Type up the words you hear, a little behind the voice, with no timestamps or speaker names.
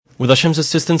With Hashem's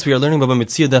assistance, we are learning Baba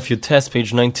Metzia Daf Yotes,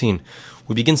 page 19.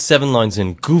 We begin 7 lines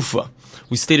in Gufa.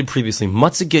 We stated previously,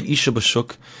 Matzah get Isha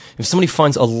Bashuk, if somebody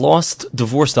finds a lost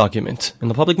divorce document in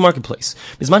the public marketplace,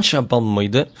 when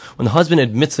the husband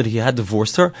admits that he had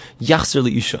divorced her,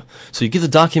 Yachzer Isha. So you give the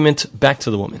document back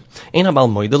to the woman. If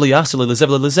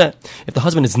the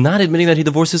husband is not admitting that he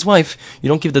divorced his wife, you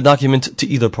don't give the document to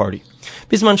either party.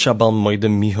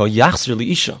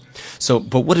 So,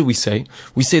 but what did we say?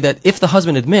 We say that if the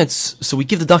husband admits, so we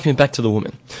give the document back to the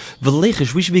woman.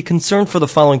 We should be concerned for the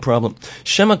following problem.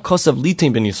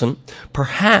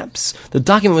 Perhaps the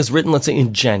document was written, let's say,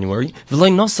 in January.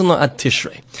 When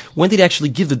did he actually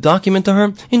give the document to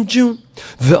her? In June.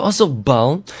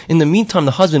 In the meantime,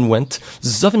 the husband went,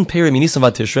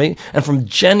 and from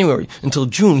January until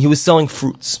June, he was selling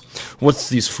fruits. What's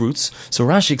these fruits? So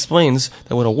Rashi explains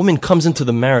that when a woman comes into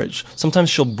the marriage, sometimes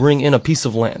she'll bring in a piece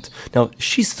of land. Now,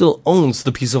 she still owns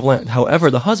the piece of land. However,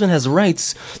 the husband has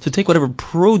rights to take whatever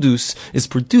produce is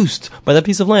produced by that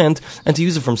piece of land and to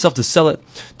use it for himself, to sell it,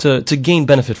 to gain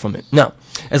benefit from it. Now,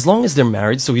 as long as they're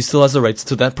married, so he still has the rights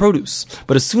to that produce.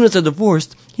 But as soon as they're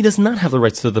divorced, he does not have the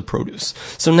rights to the produce.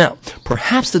 So now,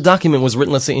 perhaps the document was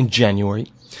written, let's say, in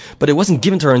January, but it wasn't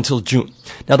given to her until June.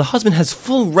 Now, the husband has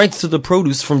full rights to the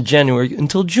produce from January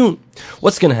until June.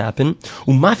 What's going to happen?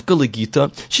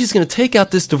 She's going to take out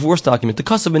this divorce document, the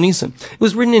Kasav Benisim. It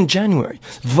was written in January.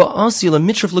 Now, she's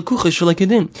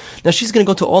going to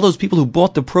go to all those people who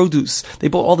bought the produce. They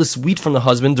bought all this wheat from the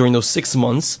husband during those 6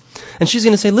 months. And she's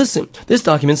going to say, listen, this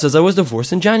document says I was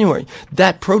divorced in January.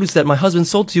 That produce that my husband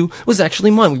sold to you was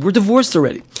actually mine. We were divorced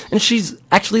already. And she's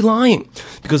actually lying,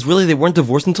 because really they weren't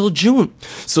divorced until June.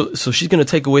 So she's going to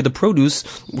take away the produce,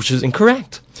 which is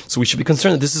incorrect. So we should be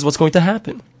concerned that this is what's going to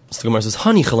happen. So the Gemara says,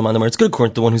 Hani Chalamandamar, it's good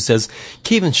according to the one who says,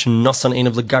 Kevin Shnasan Ein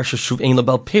of Lagarsha Shuv Ein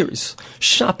Labal Peris.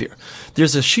 Shapir.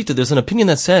 There's a shita, there's an opinion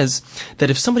that says that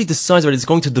if somebody decides that he's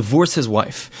going to divorce his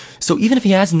wife, so even if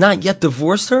he has not yet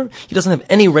divorced her, he doesn't have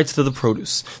any rights to the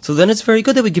produce. So then it's very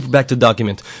good that we give back the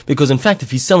document. Because in fact,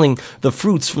 if he's selling the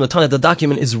fruits from the time that the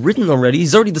document is written already,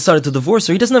 he's already decided to divorce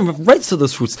her, he doesn't have rights to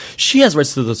those fruits. She has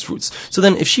rights to those fruits. So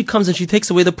then if she comes and she takes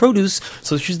away the produce,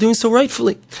 so she's doing so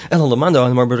rightfully.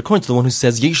 According to the one who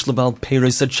says, that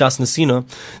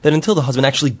until the husband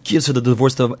actually gives her the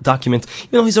divorce document,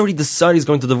 even though he's already decided he's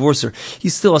going to divorce her, he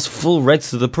still has full rights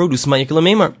to the produce.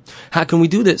 How can we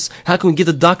do this? How can we give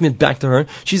the document back to her?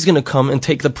 She's going to come and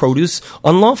take the produce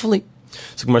unlawfully.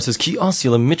 So Gemara says, Ki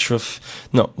asila mitraf.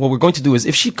 No, what we're going to do is,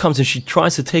 if she comes and she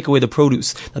tries to take away the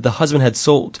produce that the husband had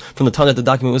sold from the time that the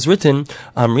document was written,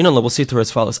 Rina will say to her as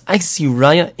follows, I see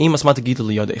raya emas matagita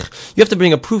liyadech. You have to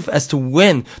bring a proof as to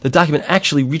when the document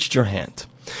actually reached your hand.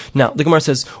 Now, the Gemara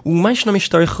says, now,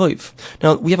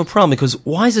 we have a problem, because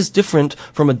why is this different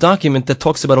from a document that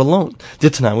talks about a loan? We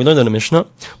learned in the Mishnah,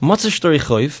 if let's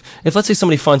say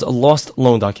somebody finds a lost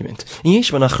loan document,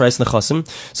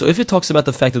 so if it talks about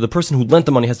the fact that the person who lent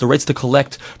the money has the rights to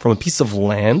collect from a piece of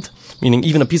land, meaning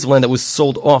even a piece of land that was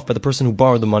sold off by the person who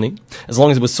borrowed the money, as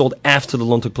long as it was sold after the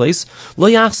loan took place,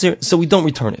 so we don't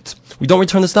return it. We don't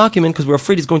return this document because we're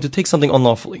afraid he's going to take something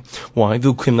unlawfully. Why?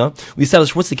 We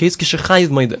establish what's the case?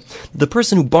 The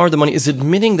person who borrowed the money is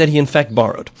admitting that he in fact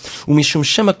borrowed. And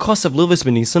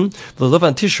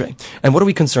what are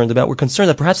we concerned about? We're concerned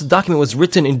that perhaps the document was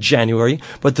written in January,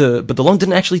 but the loan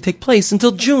didn't actually take place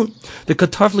until June. So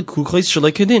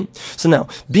now,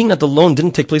 being that the loan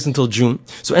didn't take place until June,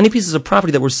 so any pieces of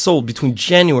property that were sold between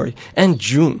January and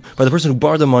June by the person who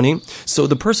borrowed the money, so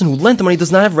the person who lent the money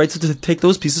does not have rights to take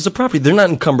those pieces of property. They're not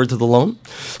encumbered to the loan.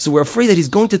 So we're afraid that he's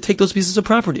going to take those pieces of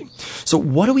property. So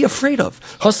what are we afraid of?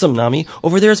 Hasam Nami,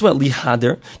 over there as well,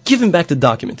 Lihader, give him back the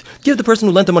document. Give the person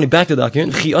who lent the money back the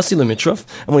document, and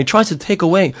when he tries to take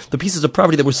away the pieces of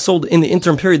property that were sold in the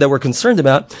interim period that we're concerned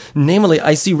about, namely,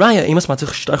 I see Raya,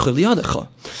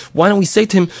 why don't we say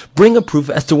to him, bring a proof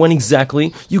as to when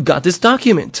exactly you got this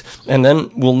document? And then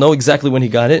we'll know exactly when he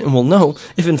got it, and we'll know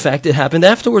if in fact it happened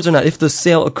afterwards or not, if the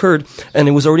sale occurred and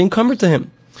it was already encumbered to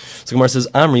him. So Gemara says,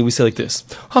 Amri, we say like this.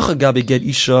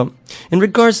 In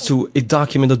regards to a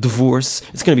document of divorce,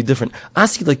 it's going to be different.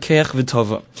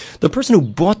 The person who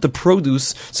bought the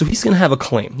produce, so he's going to have a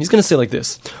claim. He's going to say like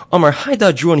this.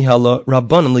 The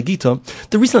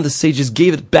reason that the sages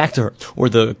gave it back to her, or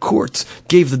the court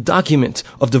gave the document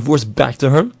of divorce back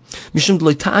to her, Mishum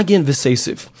d'loitagin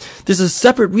v'seisiv. There's a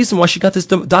separate reason why she got this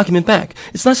document back.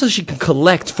 It's not so she can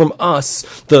collect from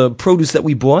us the produce that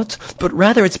we bought, but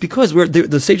rather it's because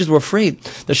the sages were afraid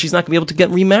that she's not going to be able to get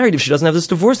remarried if she doesn't have this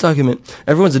divorce document.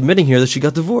 Everyone's admitting here that she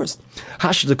got divorced.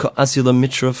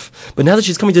 But now that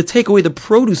she's coming to take away the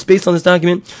produce based on this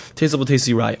document,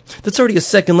 that's already a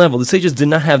second level. The sages did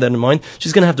not have that in mind.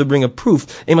 She's going to have to bring a proof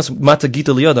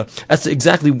as to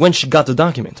exactly when she got the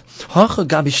document.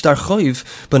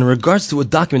 But in regards to a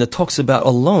document that talks about a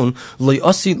loan,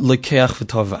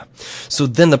 so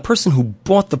then the person who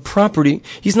bought the property,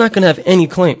 he's not going to have any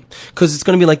claim, because it's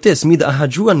going to be like this: from the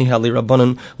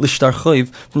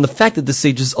fact that the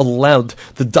sages allowed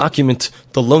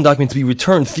the loan document to be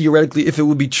returned, theoretically, if it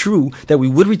would be true that we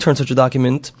would return such a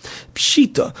document,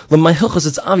 pshita,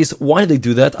 it's obvious. Why did they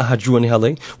do that?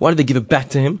 Why did they give it back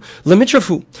to him?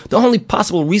 The only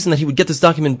possible reason that he would get this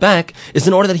document back is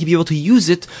in order that he'd be able to use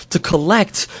it to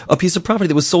collect a piece of property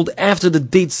that was sold after the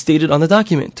date stated on the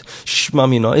document.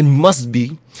 Shmamina, it must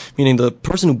be, meaning the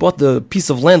person who bought the piece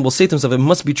of land will say to himself, it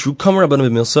must be true,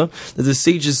 that the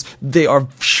sages, they are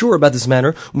sure about this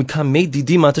matter, that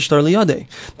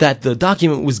the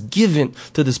document was given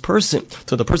to this person,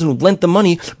 to the person who lent the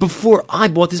money, before I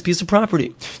bought this piece of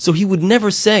property. So he would never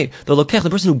say, the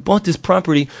person who bought this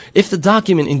property, if the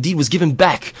document indeed was given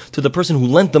back to the person who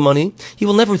lent the money, he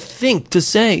will never think to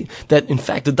say that, in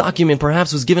fact, the document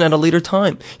perhaps was given at a later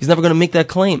time. He's never going to make that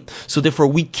claim. So therefore,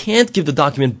 we can't give the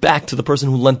document back to the person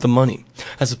who lent the money.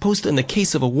 As opposed to in the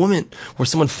case of a woman, where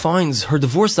someone finds her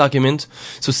divorce document,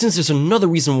 so since there's another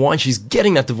reason why she's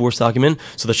getting that divorce document,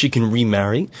 so that she can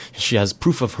remarry, she has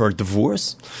proof of her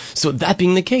divorce. So that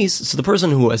being the case, so the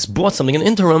person who has bought something in the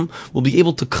interim will be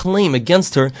able to claim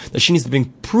against her that she needs to bring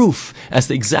proof as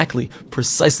to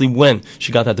precisely when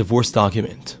she got that divorce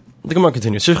document. The Gemara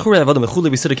continues.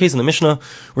 We said a case in the Mishnah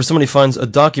where somebody finds a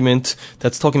document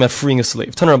that's talking about freeing a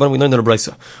slave. We learned in a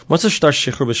Brisa.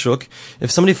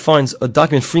 If somebody finds a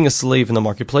document freeing a slave in the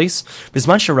marketplace, when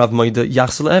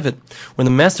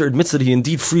the master admits that he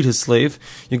indeed freed his slave,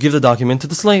 you give the document to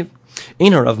the slave.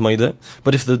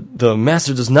 But if the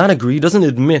master does not agree, doesn't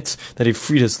admit that he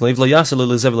freed his slave, you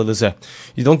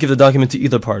don't give the document to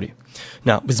either party.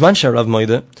 Now, let's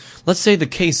say the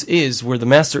case is where the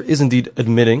master is indeed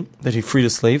admitting that he freed a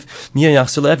slave.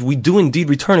 We do indeed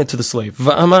return it to the slave.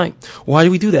 Why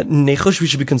do we do that? We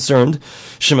should be concerned.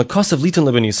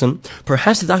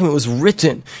 Perhaps the document was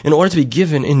written in order to be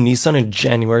given in Nisan in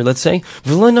January, let's say,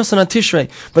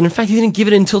 but in fact he didn't give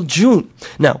it until June.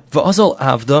 Now,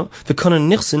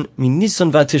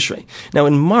 now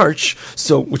in March,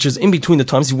 which is in between the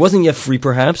times, he wasn't yet free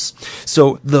perhaps,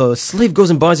 so the slave goes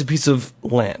and buys a piece of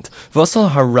land.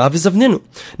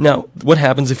 Now, what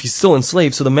happens if he's still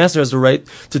enslaved? So the master has the right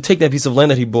to take that piece of land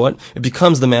that he bought, it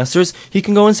becomes the master's, he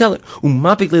can go and sell it.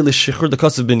 Now the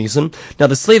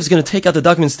slave is going to take out the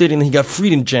document stating that he got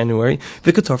freed in January,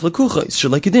 and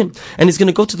he's going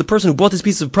to go to the person who bought this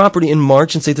piece of property in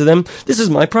March and say to them, this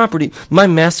is my property, my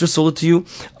master sold it to you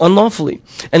unlawfully.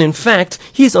 And in fact,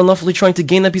 he's unlawfully trying to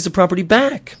gain that piece of property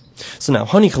back. So now,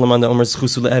 this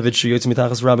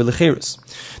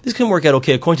can work out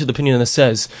okay according to the opinion that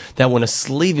says that when a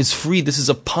slave is freed, this is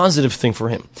a positive thing for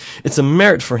him. It's a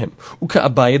merit for him. And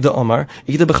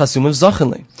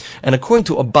according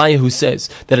to Abaye, who says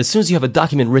that as soon as you have a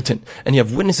document written and you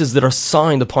have witnesses that are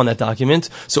signed upon that document,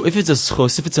 so if it's a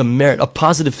schos, if it's a merit, a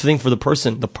positive thing for the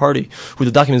person, the party who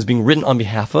the document is being written on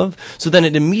behalf of, so then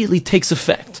it immediately takes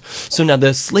effect. So now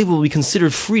the slave will be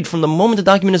considered freed from the moment the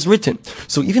document is written.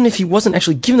 So even if he wasn't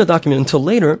actually given the document until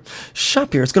later,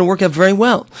 Shapir, it's going to work out very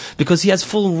well, because he has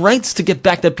full rights to get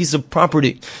back that piece of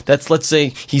property that's, let's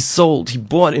say, he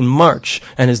bought in March,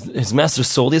 and his master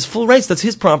sold. He has full rights. That's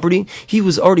his property. He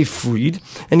was already freed,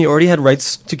 and he already had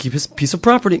rights to keep his piece of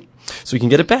property, so he can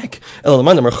get it back. But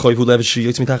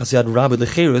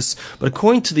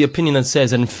according to the opinion that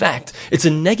says that in fact it's a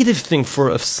negative thing for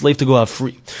a slave to go out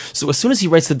free, so as soon as he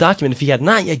writes the document, if he had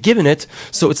not yet given it,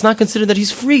 so it's not considered that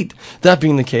he's freed. That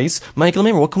being the case, Michael,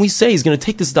 remember, what can we say? He's going to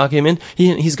take this document,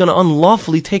 he's going to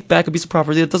unlawfully take back a piece of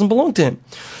property that doesn't belong to him.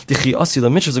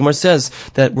 The Gemara says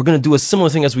that we're going to do a similar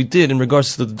thing as we did in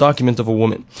regards to the document of a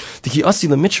woman.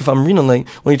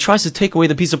 When he tries to take away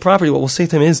the piece of property, what we'll say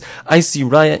to him is, I see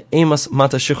raya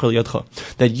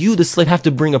that you, the slave, have to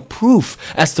bring a proof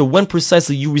as to when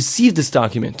precisely you received this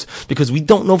document, because we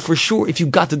don't know for sure if you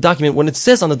got the document when it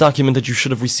says on the document that you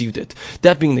should have received it.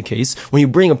 That being the case, when you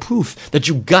bring a proof that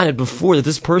you got it before that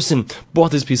this person bought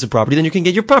this piece of property, then you can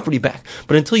get your property back.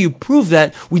 But until you prove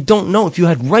that, we don't know if you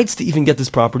had rights to even get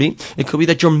this property. It could be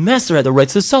that your master had the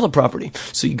rights to sell the property,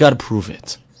 so you got to prove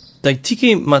it.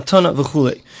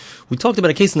 We talked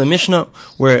about a case in the Mishnah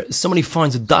where somebody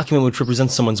finds a document which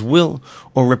represents someone's will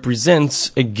or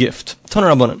represents a gift.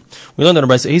 Taner Rabbanan. We learned that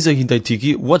Rabbi Eizahi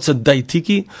Daitiki. What's a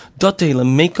Daitiki? Datei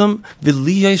lemekam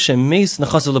v'liyai shemeis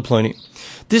nechasav leploni.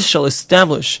 This shall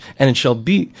establish, and it shall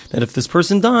be, that if this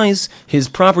person dies, his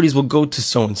properties will go to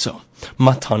so-and-so.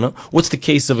 Matana, what's the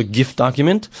case of a gift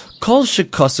document? Kol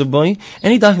shekasaboy,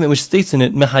 any document which states in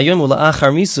it, mehayom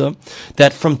ula'achar misa,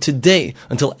 that from today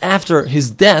until after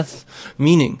his death,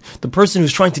 meaning the person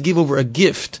who's trying to give over a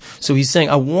gift, so he's saying,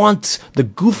 I want the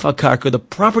gufa karka, the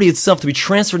property itself, to be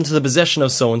transferred into the possession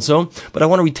of so-and-so, but I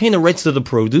want to retain the rights to the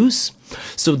produce.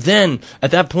 So then,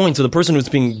 at that point, so the person who's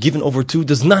being given over to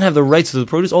does not have the rights to the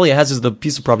produce. All he has is the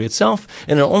piece of property itself,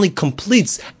 and it only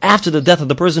completes after the death of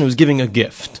the person who's giving a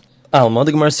gift. Alma,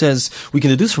 the Gemara says, we can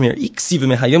deduce from here, what's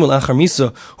going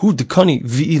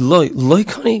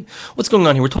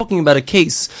on here? We're talking about a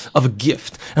case of a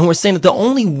gift, and we're saying that the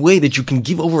only way that you can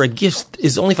give over a gift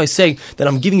is only if I say that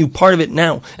I'm giving you part of it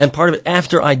now and part of it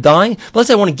after I die. But let's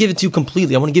say I want to give it to you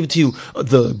completely. I want to give it to you,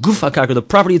 the gufa karka, the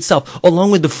property itself,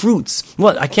 along with the fruits.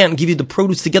 What? I can't give you the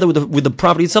produce together with the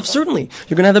property itself? Certainly.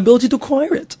 You're going to have the ability to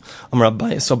acquire it. So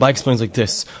Abai explains like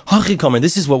this.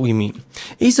 This is what we mean.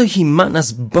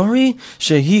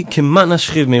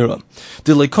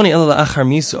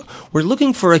 We're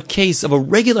looking for a case of a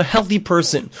regular healthy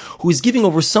person who is giving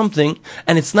over something,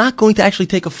 and it's not going to actually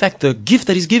take effect, the gift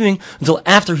that he's giving, until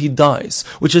after he dies,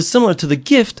 which is similar to the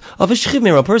gift of a shchiv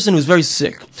meira, a person who's very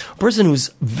sick, a person who's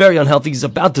very unhealthy, he's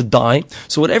about to die,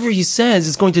 so whatever he says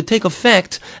is going to take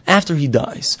effect after he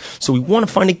dies. So we want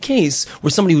to find a case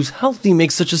where somebody who's healthy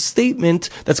makes such a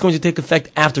statement that's going to take effect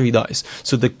after he dies.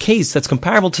 So the case that's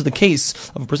comparable to the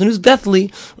case of a person who's deathly,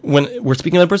 when we're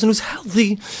speaking about a person who's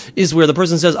healthy, is where the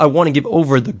person says, I want to give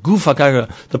over the gufa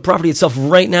karka, the property itself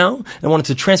right now, and I want it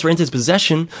to transfer into his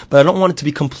possession, but I don't want it to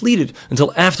be completed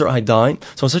until after I die.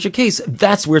 So in such a case,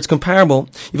 that's where it's comparable.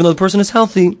 Even though the person is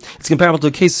healthy, it's comparable to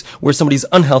a case where somebody's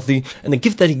unhealthy, and the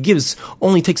gift that he gives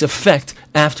only takes effect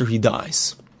after he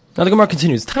dies. Now the Gemara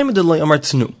continues, Time of delay Amar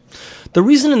Tnu. The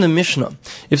reason in the Mishnah,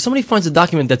 if somebody finds a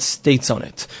document that states on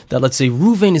it, that let's say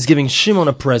Reuven is giving Shimon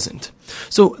a present,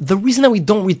 so the reason that we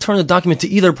don't return the document to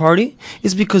either party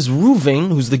is because Reuven,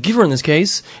 who's the giver in this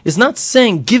case, is not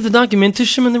saying give the document to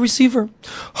Shimon the receiver.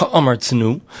 Ha'amar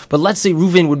tznu. But let's say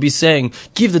Reuven would be saying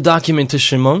give the document to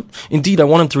Shimon. Indeed, I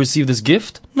want him to receive this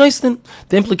gift. Nice then.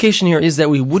 The implication here is that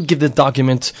we would give the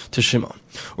document to Shimon.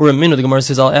 Or a minute, the Gemara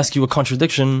says, I'll ask you a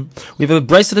contradiction. We have a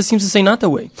brisa that seems to say not that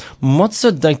way.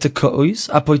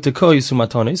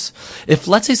 If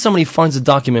let's say somebody finds a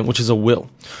document which is a will,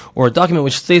 or a document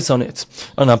which states on it,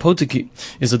 an apotiki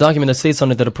is a document that states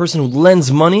on it that a person who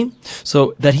lends money,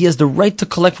 so that he has the right to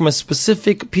collect from a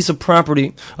specific piece of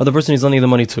property of the person he's lending the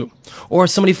money to. Or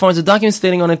somebody finds a document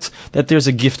stating on it that there's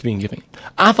a gift being given.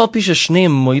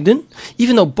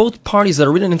 Even though both parties that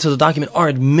are written into the document are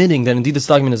admitting that indeed this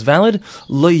document is valid,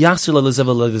 we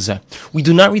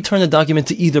do not return the document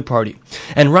to either party.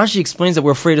 And Rashi explains that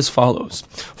we're afraid as follows.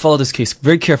 Follow this case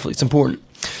very carefully, it's important.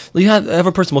 You have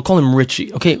a person, we'll call him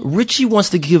Richie. Okay, Richie wants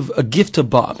to give a gift to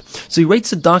Bob. So he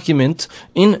writes a document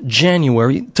in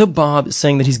January to Bob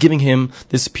saying that he's giving him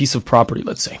this piece of property,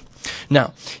 let's say.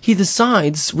 Now, Richie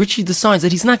decides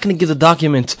that he's not going to give the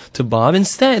document to Bob.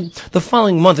 Instead, the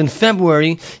following month, in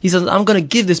February, he says, I'm going to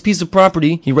give this piece of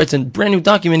property. He writes a brand new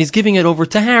document. He's giving it over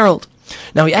to Harold.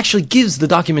 Now, he actually gives the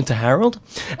document to Harold.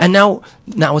 And now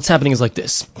what's happening is like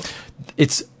this.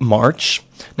 It's March.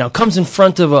 Now comes in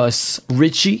front of us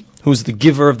Richie, who's the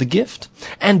giver of the gift,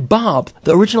 and Bob,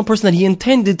 the original person that he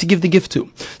intended to give the gift to.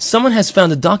 Someone has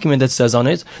found a document that says on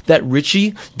it that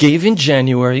Richie gave in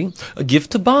January a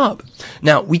gift to Bob.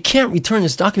 Now, we can't return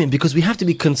this document because we have to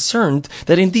be concerned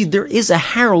that indeed there is a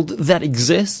Harold that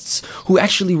exists who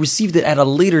actually received it at a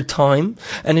later time,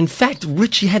 and in fact,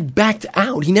 Richie had backed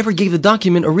out. He never gave the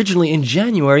document originally in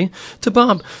January to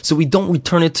Bob, so we don't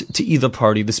return it to either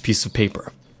party, this piece of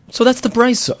paper. So that's the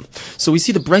brisa. So we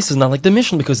see the brisa is not like the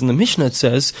Mishnah, because in the Mishnah it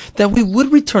says that we would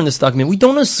return this document. We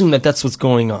don't assume that that's what's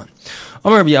going on.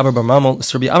 Amar Rabbi Abba bar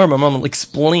Mamel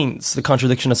explains the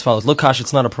contradiction as follows. Lokash,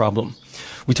 it's not a problem.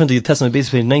 We turn to the Testament,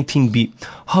 basically 19b.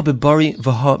 Ha bebari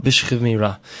v'ha b'shchiv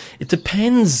meira. It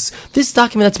depends. This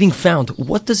document that's being found,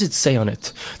 what does it say on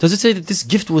it? Does it say that this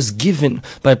gift was given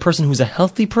by a person who's a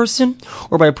healthy person,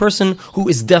 or by a person who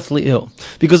is deathly ill?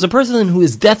 Because the person who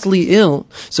is deathly ill,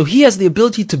 so he has the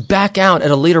ability to back out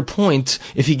at a later point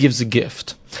if he gives a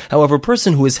gift. However, a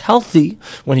person who is healthy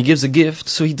when he gives a gift,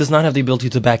 so he does not have the ability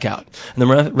to back out. And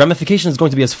the ramification is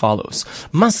going to be as follows.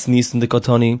 Mas nisn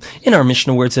dekotani, in our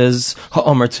Mishnah where it says,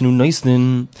 ha'amar tenu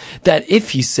noisnin, that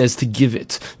if he says to give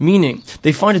it, meaning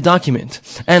they find a document,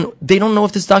 and they don't know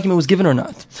if this document was given or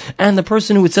not, and the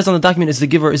person who it says on the document is the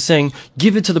giver is saying,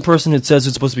 give it to the person it says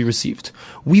it's supposed to be received.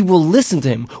 We will listen to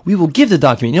him. We will give the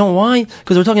document. You know why?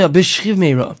 Because we're talking about Bishchiv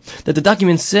Meira, that the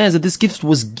document says that this gift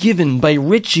was given by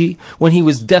Richie when he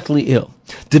was deathly ill.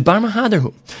 Debar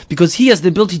Mahaderhu, because he has the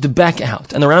ability to back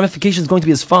out, and the ramification is going to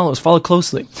be as follows. Follow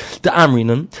closely. The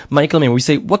Amrinan, Michael, we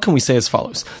say, what can we say as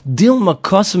follows? Dilma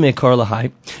Kosme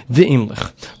Karlahai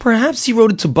V'imlich. Perhaps he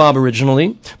wrote it to Bob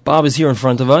originally. Bob is here in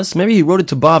front of us. Maybe he wrote it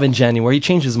to Bob in January. He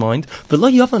changed his mind.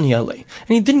 And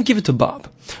he didn't give it to Bob.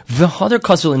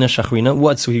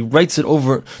 What? So he writes it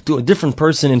over to a different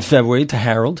person in February, to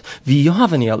Harold.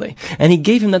 And he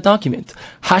gave him that document.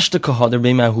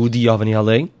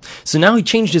 So now he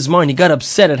changed his mind. He got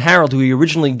upset at Harold, who he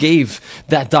originally gave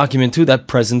that document to, that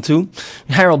present to.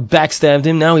 Harold backstabbed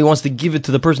him. Now he wants to give it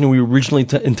to the person who he originally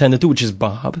intended to, which is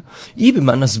Bob. So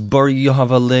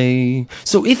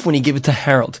if when he gave it to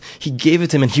Harold, he gave it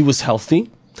to him and he was healthy,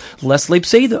 less leip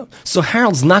seda. So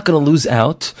Harold's not going to lose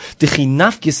out.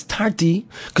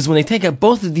 Because when they take out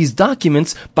both of these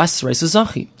documents,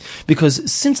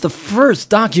 because since the first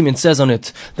document says on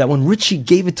it that when Richie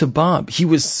gave it to Bob, he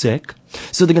was sick,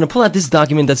 so they're going to pull out this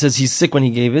document that says he's sick when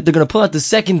he gave it. They're going to pull out the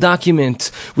second document,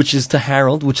 which is to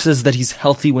Harold, which says that he's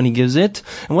healthy when he gives it.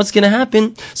 And what's going to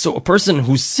happen? So a person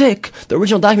who's sick, the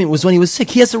original document was when he was sick.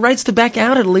 He has the rights to back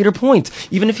out at a later point,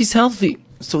 even if he's healthy.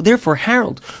 So therefore,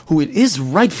 Harold, who it is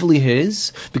rightfully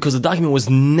his, because the document was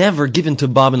never given to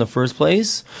Bob in the first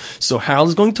place, so Harold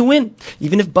is going to win,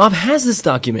 even if Bob has this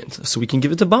document, so we can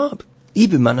give it to Bob.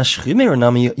 And if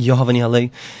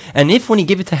when he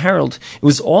gave it to Harold, it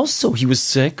was also he was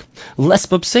sick, less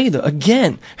babseda.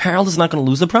 Again, Harold is not going to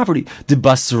lose the property.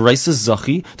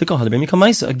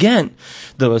 Again,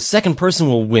 the second person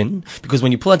will win, because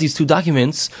when you pull out these two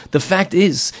documents, the fact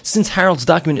is, since Harold's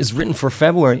document is written for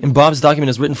February and Bob's document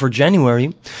is written for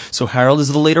January, so Harold is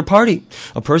the later party.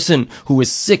 A person who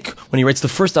is sick when he writes the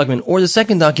first document or the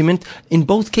second document, in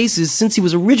both cases, since he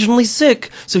was originally sick,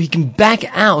 so he can back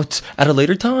out at a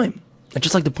later time. I'd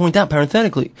just like to point out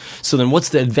parenthetically. So then what's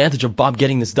the advantage of Bob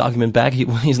getting this document back?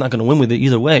 He's not going to win with it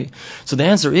either way. So the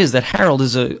answer is that Harold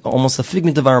is almost a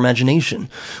figment of our imagination.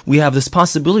 We have this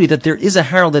possibility that there is a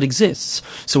Harold that exists.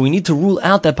 So we need to rule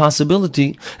out that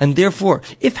possibility. And therefore,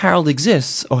 if Harold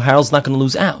exists, Harold's not going to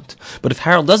lose out. But if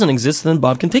Harold doesn't exist, then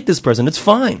Bob can take this present. It's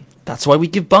fine. That's why we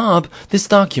give Bob this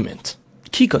document.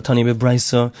 Kika Tani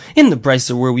Bebraisa, in the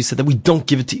Braisa where we said that we don't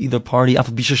give it to either party, that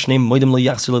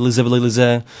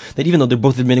even though they're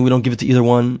both admitting we don't give it to either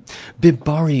one.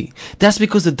 Bibari, that's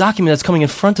because the document that's coming in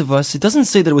front of us, it doesn't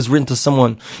say that it was written to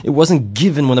someone. It wasn't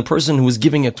given when the person who was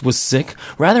giving it was sick.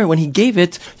 Rather, when he gave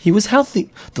it, he was healthy.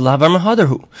 The Lavar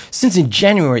Mahadarhu. Since in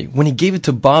January, when he gave it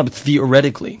to Bob,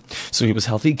 theoretically, so he was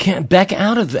healthy, he can't back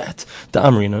out of that. The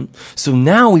Amrinan. So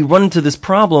now we run into this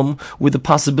problem with the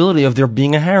possibility of there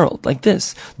being a Harold, like this.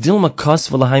 Dilma Kos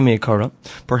V'Lahaimei Kara.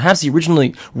 Perhaps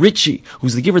Richie,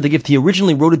 who's the giver of the gift, he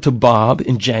originally wrote it to Bob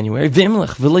in January.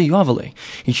 V'Imlech V'Lo Yavale.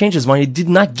 He changed his mind. He did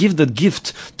not give the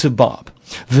gift to Bob.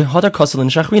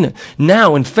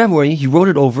 Now in February he wrote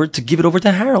it over to give it over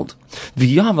to Harold,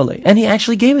 and he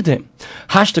actually gave it to him.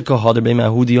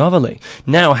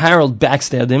 Now Harold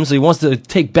backstabbed him, so he wants to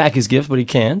take back his gift, but he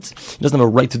can't. He doesn't have a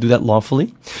right to do that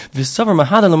lawfully. So he says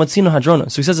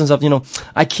to himself,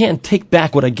 I can't take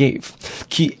back what I gave.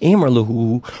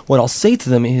 What I'll say to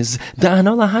them is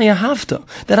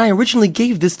that I originally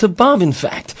gave this to Bob, in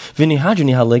fact, and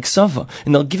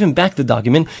they'll give him back the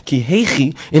document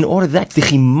in order that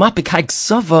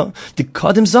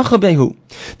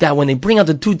that when they bring out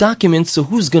the two documents, so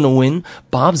who's going to win?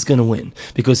 Bob's going to win.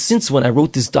 Because since when I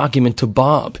wrote this document to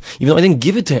Bob, even though I didn't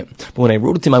give it to him, but when I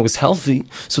wrote it to him, I was healthy.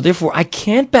 So therefore, I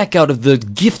can't back out of the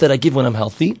gift that I give when I'm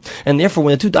healthy. And therefore,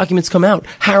 when the two documents come out,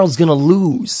 Harold's going to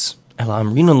lose.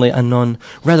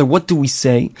 Rather, what do we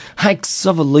say? We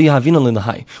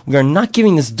are not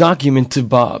giving this document to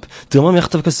Bob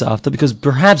because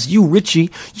perhaps you, Richie,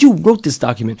 you wrote this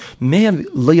document,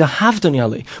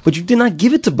 but you did not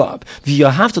give it to Bob.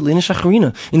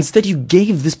 Instead, you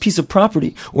gave this piece of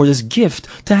property or this gift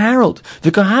to Harold,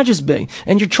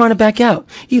 and you're trying to back out.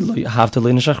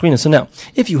 So now,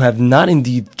 if you have not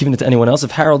indeed given it to anyone else, if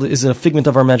Harold is a figment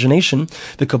of our imagination,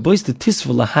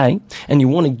 and you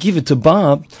want to give it to to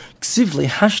Bob, ksivle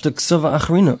hashtag ksava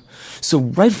achrina. So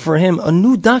write for him a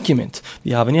new document,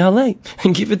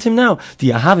 and give it to him now,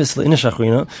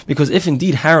 because if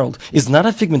indeed Harold is not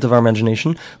a figment of our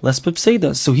imagination, less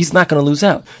pepseda, so he's not going to lose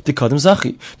out.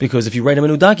 Because if you write him a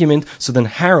new document, so then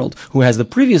Harold, who has the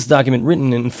previous document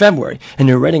written in February, and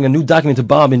you're writing a new document to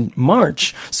Bob in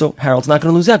March, so Harold's not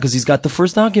going to lose out because he's got the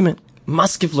first document.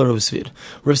 Maskif Rav Tzvi.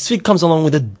 Rav Tzvi comes along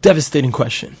with a devastating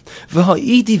question.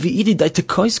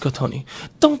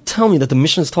 Don't tell me that the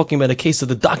Mishnah is talking about a case of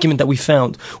the document that we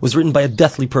found was written by a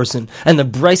deathly person, and the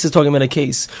Brisa is talking about a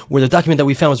case where the document that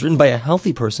we found was written by a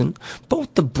healthy person.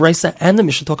 Both the Brisa and the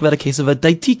Mishnah talk about a case of a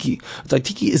daitiki. A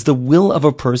daitiki is the will of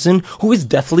a person who is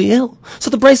deathly ill. So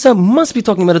the Brisa must be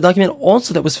talking about a document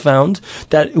also that was found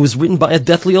that it was written by a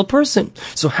deathly ill person.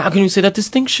 So how can you say that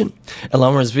distinction?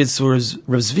 Elam Rav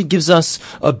Tzvi gives us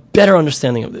a better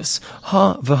understanding of this.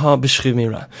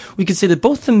 We could say that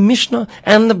both the Mishnah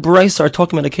and the Brisa are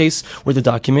talking about a case where the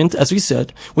document, as we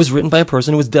said, was written by a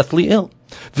person who was deathly ill.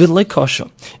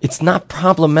 It's not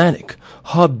problematic.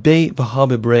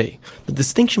 The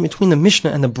distinction between the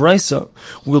Mishnah and the Brisa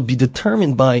will be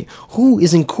determined by who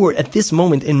is in court at this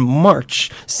moment in March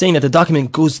saying that the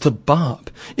document goes to Bob.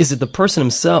 Is it the person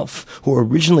himself who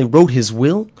originally wrote his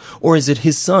will? Or is it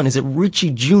his son? Is it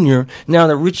Richie Jr. now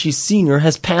that Richie Sr.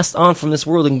 has passed on from this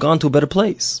world and gone to a better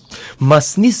place?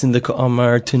 Masnisin the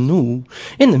Ka'amar Tenu,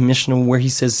 in the Mishnah where he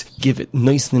says, give it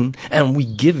Noisnin, and we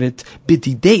give it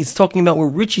Biti Day. It's talking about where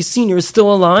Richie Sr. is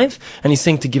still alive, and he's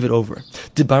saying to give it over.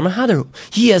 Dibar Mahadaru,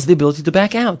 he has the ability to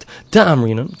back out.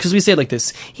 Da'amrina, because we say it like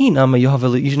this,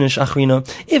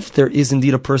 if there is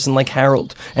indeed a person like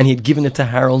Harold, and he had given it to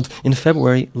Harold in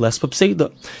February, less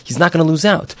papseida, he's not going to lose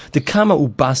out. Dekama u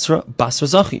basra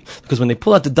zachi, because when they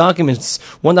pull out the documents,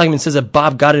 one document says that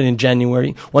Bob got it in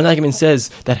January, one document says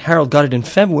that Harold got it in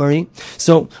February,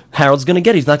 so Harold's going to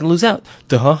get it, he's not going to lose out.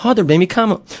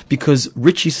 Because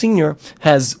Richie Sr.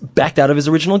 has backed out of his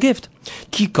original gift.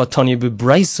 But in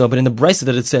the Brisa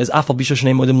that it says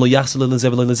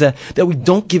that we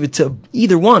don't give it to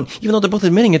either one, even though they're both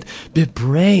admitting it.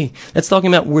 That's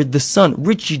talking about where the son,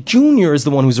 Richie Jr., is the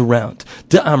one who's around.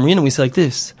 We say like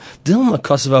this: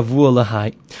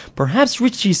 perhaps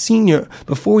Richie Sr.,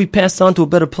 before he passed on to a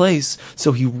better place,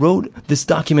 so he wrote this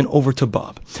document over to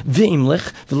Bob.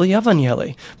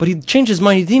 But he changed his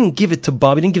mind. He didn't give it to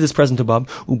Bob. He didn't give this present to Bob.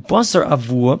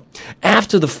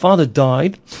 After the father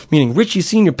died, meaning Richie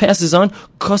Sr. passes on,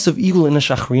 cause of evil in a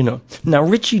shachrina. Now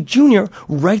Richie Jr.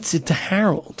 writes it to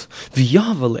Harold,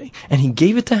 and he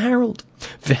gave it to Harold.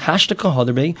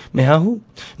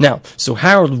 Now, so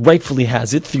Harold rightfully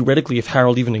has it, theoretically, if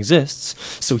Harold even exists,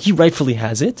 so he rightfully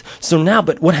has it. So now,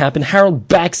 but what happened? Harold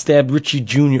backstabbed Richie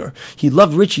Jr. He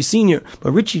loved Richie Sr.,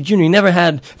 but Richie Jr. never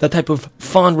had that type of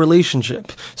fond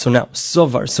relationship. So now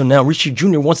Richie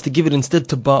Jr. wants to give it instead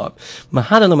to Bob. He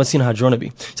says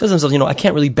to himself, I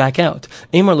can't really back out.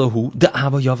 I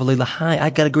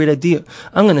got a great idea.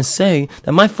 I'm going to say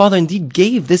that my father indeed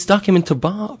gave this document to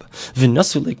Bob. And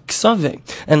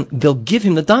they'll give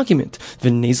him the document.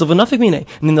 And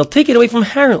then they'll take it away from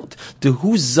Harold.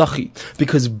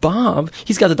 Because Bob,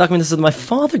 he's got the document that says my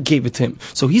father gave it to him.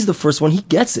 So he's the first one, he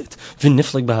gets it. And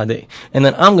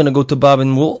then I'm going to go to Bob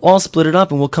and we'll all split it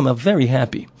up and we'll come out very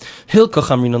happy.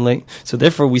 So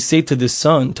therefore we say to this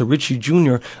son, to Richie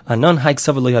Jr.,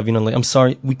 I'm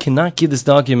sorry, we cannot give this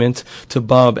document to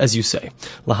Bob as you say.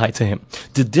 Lahai to him.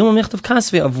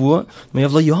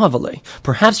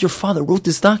 Perhaps your father wrote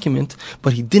this document,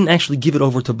 but he didn't actually give it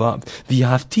over to Bob.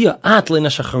 We're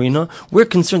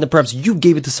concerned that perhaps you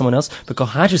gave it to someone else,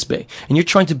 and you're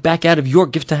trying to back out of your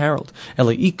gift to Harold.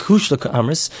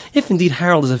 If indeed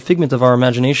Harold is a figment of our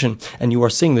imagination, and you are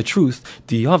saying the truth,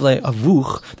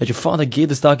 that your father gave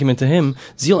this document to him,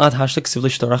 so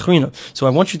I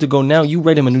want you to go now, you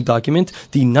write him a new document,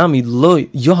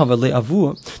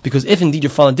 because if indeed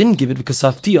your father didn't give it, because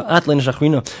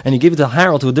and he gave it to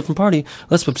Harold, to a different party,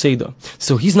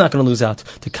 so he's not going to lose out.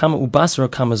 To Kama Ubasra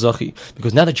Kama Zochi.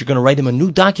 Because now that you're going to write him a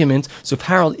new document, so if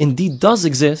Harold indeed does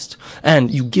exist,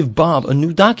 and you give Bob a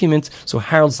new document, so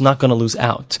Harold's not going to lose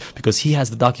out, because he has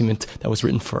the document that was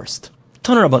written first.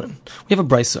 Taner Rabbanan, we have a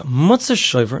brisa. Matzah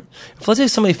shover. If let's say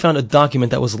somebody found a document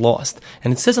that was lost,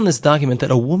 and it says on this document that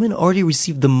a woman already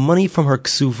received the money from her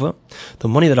ksuva, the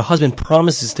money that a husband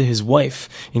promises to his wife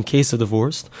in case of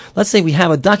divorce. Let's say we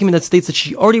have a document that states that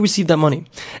she already received that money,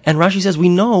 and Rashi says we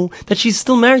know that she's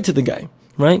still married to the guy.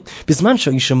 right?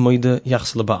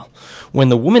 When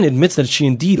the woman admits that she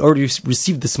indeed already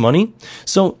received this money,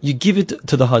 so you give it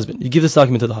to the husband. You give this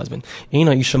document to the husband.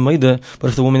 But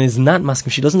if the woman is not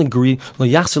maskim, she doesn't agree,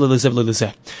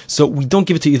 so we don't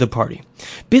give it to either party.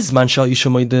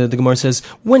 The Gemara says,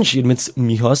 when she admits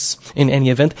mihas, in any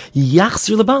event,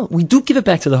 we do give it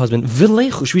back to the husband.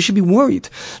 We should be worried.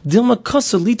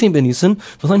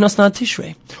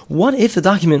 What if the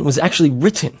document was actually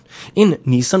written in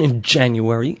Nisan, in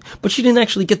January, but she didn't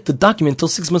actually get the document until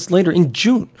 6 months later in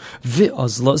June? In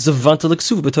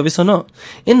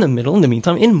the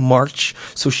meantime, in March,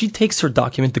 so she takes her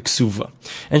document, the ksuva,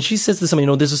 and she says to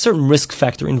somebody, there's a certain risk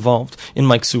factor involved in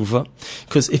my ksuva,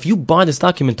 because if you buy this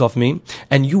document off me,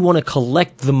 and you want to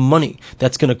collect the money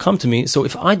that's going to come to me, so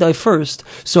if I die first,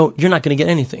 so you're not going to get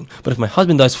anything. But if my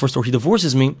husband dies first or he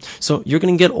divorces me, so you're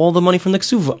going to get all the money from the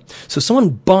ksuva. So someone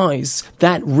buys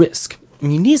that risk,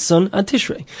 Nisan ad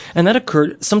Tishrei, and that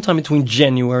occurred sometime between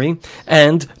January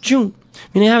and June.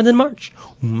 Meaning I have it in March.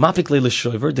 So now she's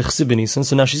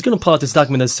going to pull out this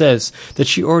document that says that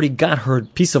she already got her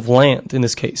piece of land, in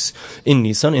this case, in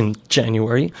Nisan, in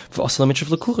January. But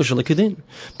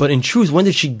in truth, when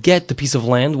did she get the piece of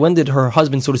land? When did her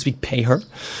husband, so to speak, pay her?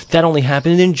 That only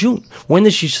happened in June. When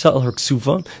did she sell her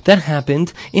ksuva? That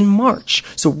happened in March.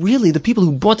 So really, the people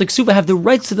who bought the ksuva have the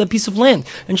rights to that piece of land,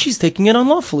 and she's taking it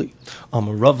unlawfully.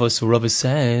 Rava, so Rava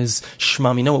says,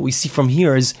 Shmam, what we see from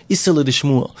here is Isla de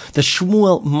Shmuel. The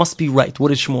Shmuel must be right.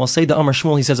 What did Shmuel say? The Amar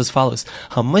Shmuel, he says as follows.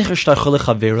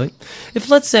 If,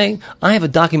 let's say, I have a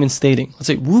document stating, let's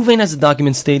say Ruvain has a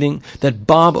document stating that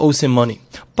Bob owes him money.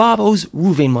 Bob owes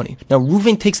Ruvain money. Now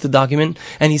Ruvain takes the document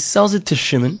and he sells it to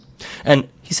Shimon, and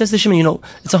he says to Shimon,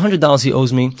 it's $100 he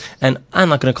owes me, and I'm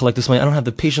not going to collect this money. I don't have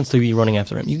the patience to be running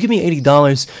after him. You give me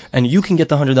 $80, and you can get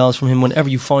the $100 from him whenever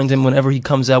you find him, whenever he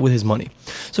comes out with his money.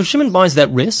 So Shimon buys that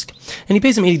risk, and he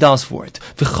pays him $80 for it.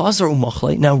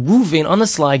 Now Ruvain, on the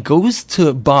sly, goes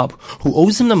to Bob, who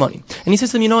owes him the money, and he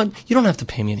says to him, you don't have to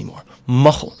pay me anymore.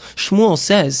 Machal. Shmuel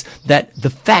says that the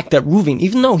fact that Ruvain,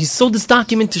 even though he sold this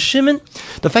document to Shimon,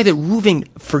 the fact that Ruvain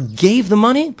forgave the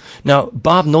money, now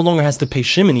Bob no longer has to pay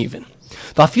Shimon even.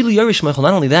 Not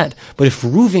only that, but if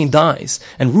Ruvain dies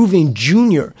and Ruvain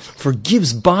Jr.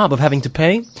 forgives Bob of having to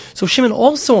pay, so Shimon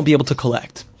also won't be able to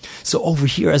collect. So over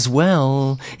here as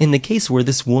well, in the case where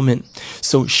this woman,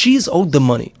 so she's owed the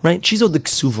money, right? She's owed the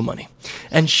ksuva money.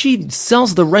 And she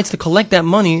sells the rights to collect that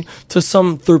money to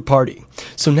some third party.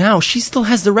 So now she still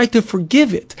has the right to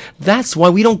forgive it. That's why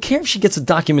we don't care if she gets a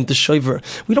document to shover.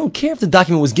 We don't care if the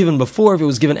document was given before, if it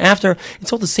was given after.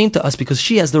 It's all the same to us because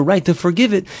she has the right to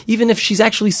forgive it, even if she's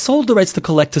actually sold the rights to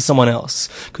collect to someone else.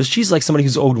 Because she's like somebody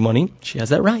who's owed money. She has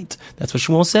that right. That's what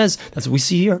Shmuel says. That's what we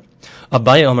see here.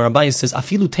 Abaye says,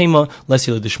 Afilu tema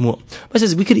lesila de Shmuel. Abaye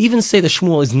says, we could even say that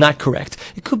Shmuel is not correct.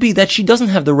 It could be that she doesn't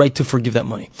have the right to forgive that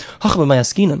money.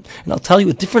 And I'll tell you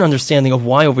a different understanding of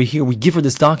why over here we give her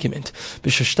this document.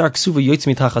 Because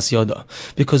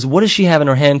what does she have in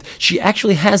her hand? She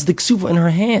actually has the ksuva in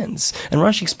her hands. And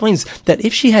Rashi explains that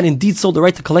if she had indeed sold the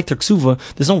right to collect her ksuva,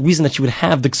 there's no reason that she would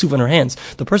have the ksuva in her hands.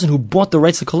 The person who bought the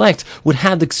rights to collect would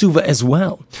have the ksuva as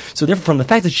well. So therefore, from the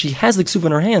fact that she has the ksuva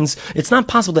in her hands, it's not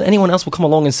possible that anyone else will come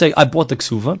along and say, I bought the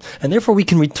ksuva, and therefore we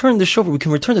can return the shover, we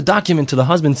can return the document to the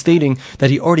husband stating that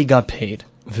he already got paid.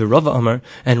 Rava Amar,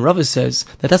 and Rava says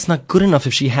that that's not good enough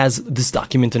if she has this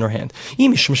document in her hand.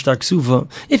 If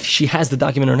she has the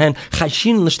document in her hand,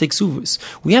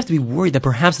 we have to be worried that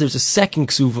perhaps there's a second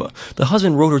ksuva. The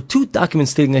husband wrote her 2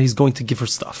 documents stating that he's going to give her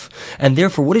stuff. And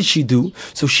therefore, what did she do?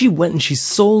 So she went and she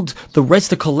sold the rights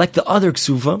to collect the other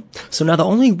ksuva. So now the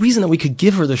only reason that we could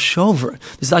give her the shover,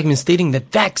 this document stating that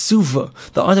ksuva,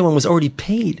 the other one was already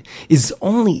paid, is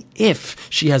only if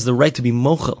she has the right to be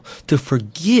mochel, to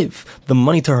forgive the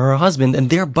money to her husband, and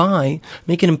thereby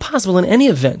make it impossible in any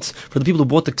event for the people who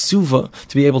bought the ksuva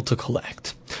to be able to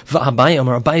collect.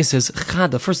 Abaye says,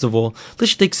 first of all,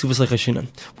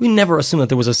 we never assume that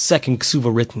there was a second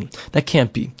ksuva written. That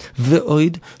can't be.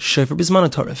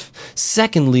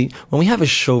 Secondly, when we have a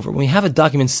shover, when we have a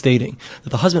document stating that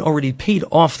the husband already paid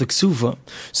off the ksuva,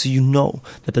 so you know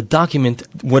that the document,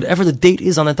 whatever the date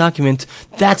is on the document,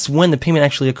 that's when the payment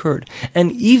actually occurred.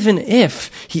 And even if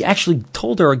he actually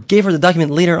told her or gave her the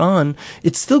document later on,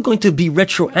 it's still going to be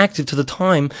retroactive to the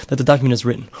time that the document is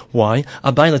written. Why?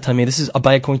 This is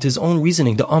Abaye according to his own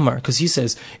reasoning, the Amar, because he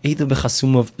says,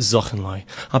 Abaye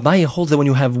holds that when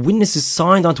you have witnesses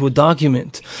signed onto a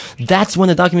document, that's when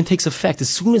the document takes effect. As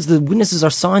soon as the witnesses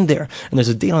are signed there, and there's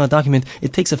a date on the document,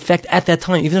 it takes effect at that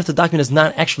time, even if the document is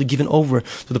not actually given over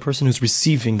to the person who's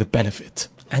receiving the benefit.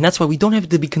 And that's why we don't have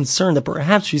to be concerned that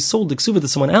perhaps she sold the ksuva to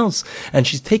someone else and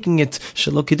she's taking it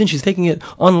shelo kedin, she's taking it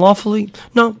unlawfully.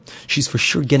 No, she's for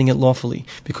sure getting it lawfully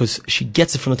because she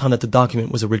gets it from the time that the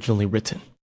document was originally written.